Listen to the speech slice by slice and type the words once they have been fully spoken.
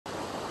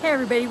Hey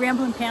everybody,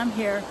 Ramblin' Pam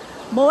here.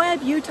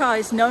 Moab, Utah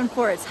is known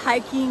for its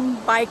hiking,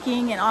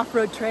 biking, and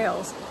off-road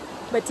trails.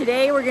 But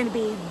today we're going to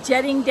be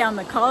jetting down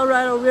the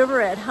Colorado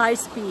River at high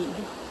speed.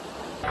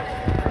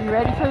 You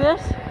ready for this?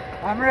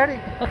 I'm ready.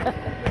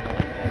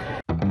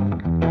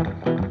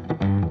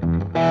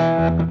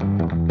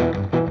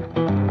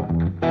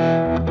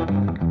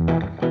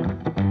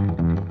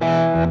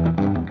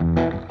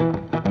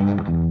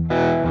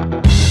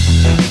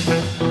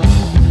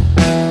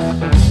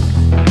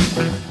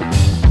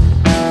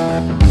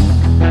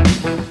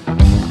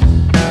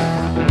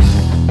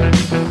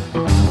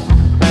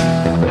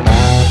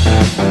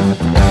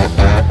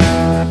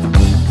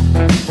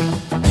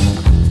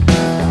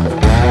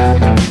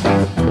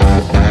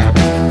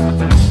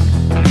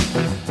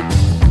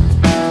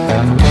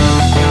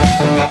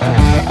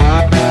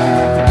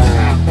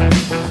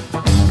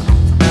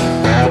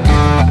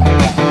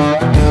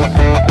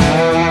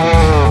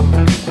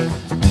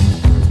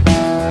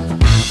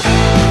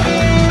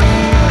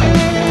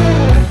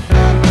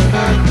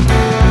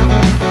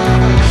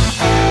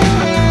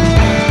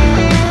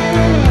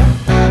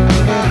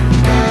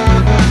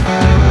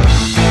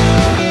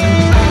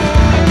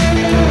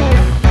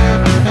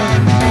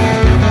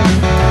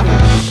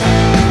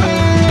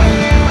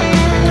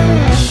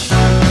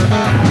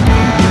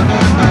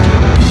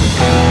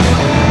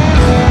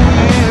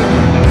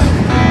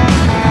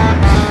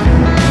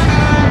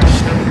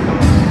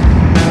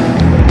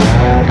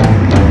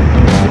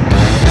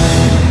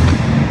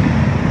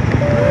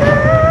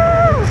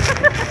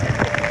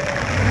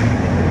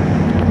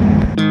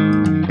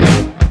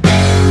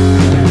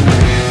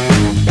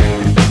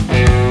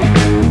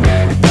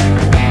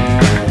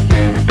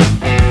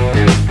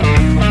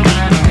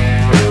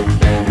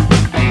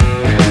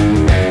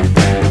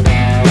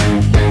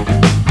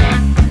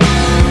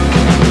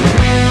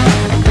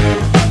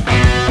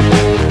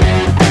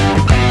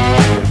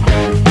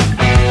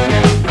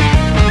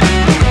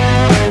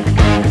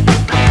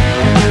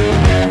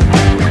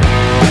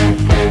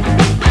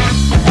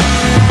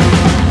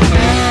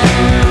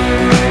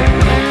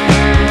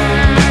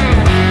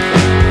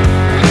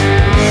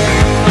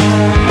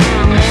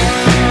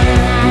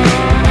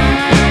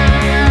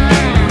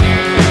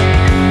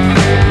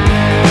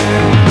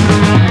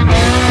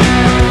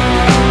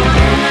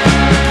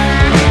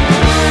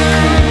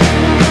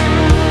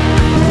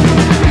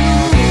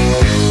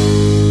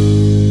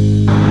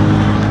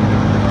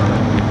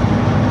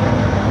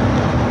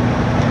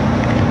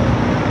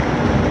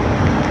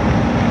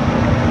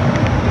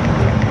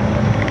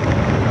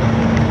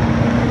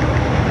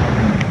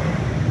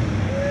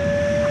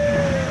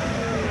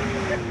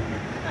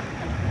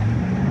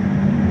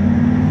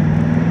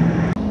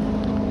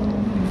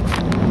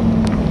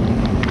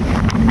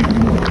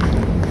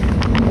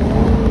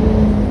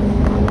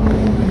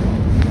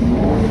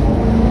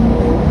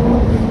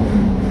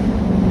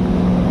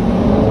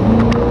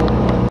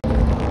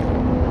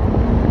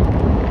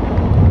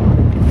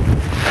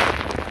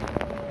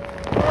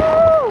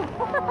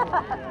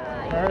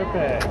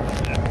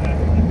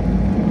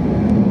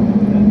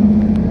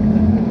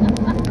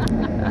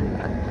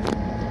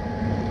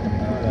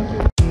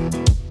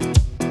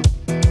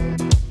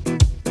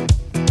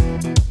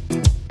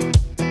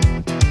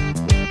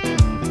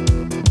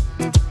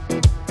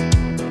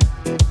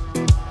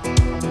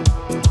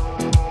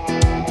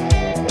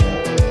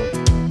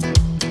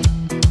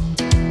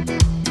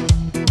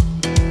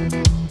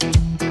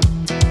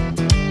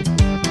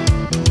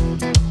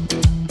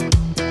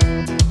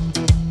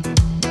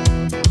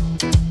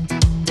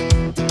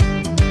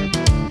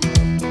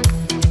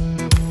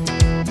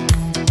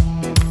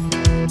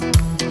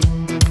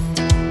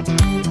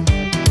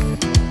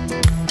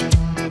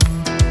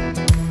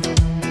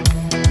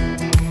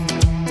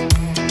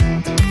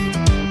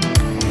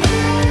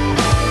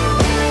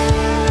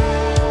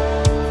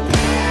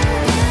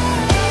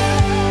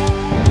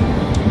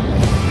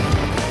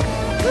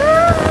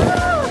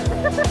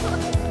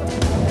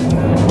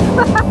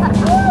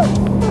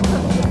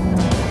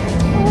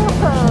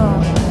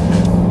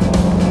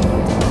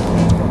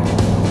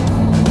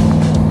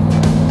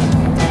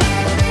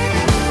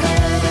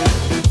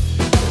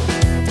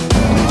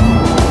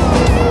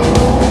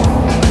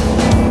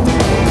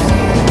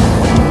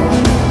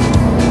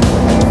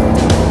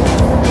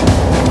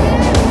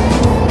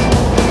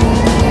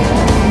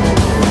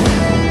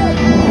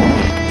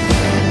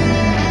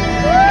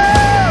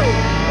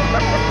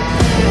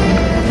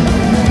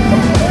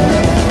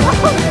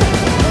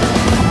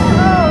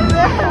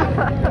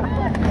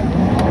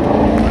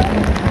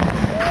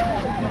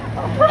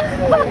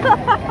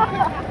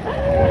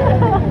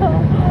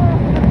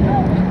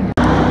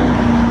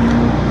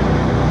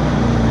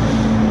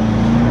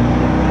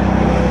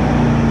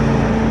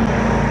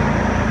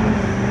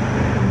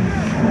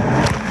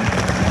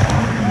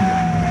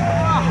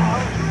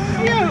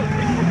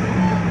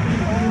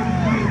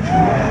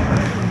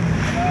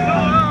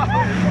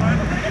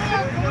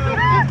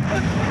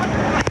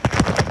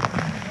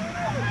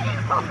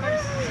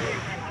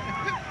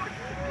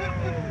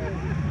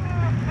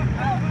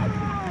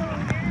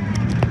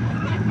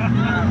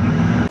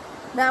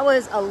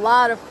 was a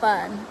lot of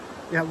fun.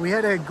 Yeah, we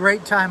had a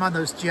great time on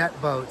those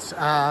jet boats.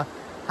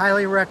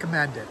 Highly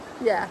recommend it.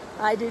 Yeah,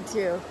 I do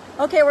too.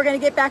 Okay, we're going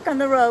to get back on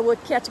the road. We'll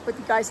catch up with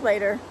you guys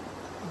later.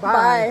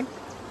 Bye. Bye.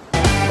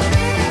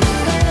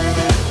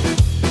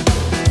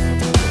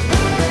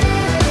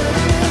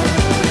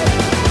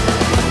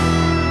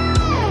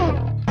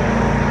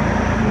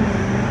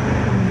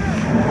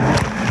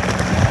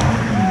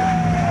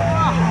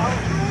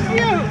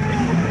 Phew!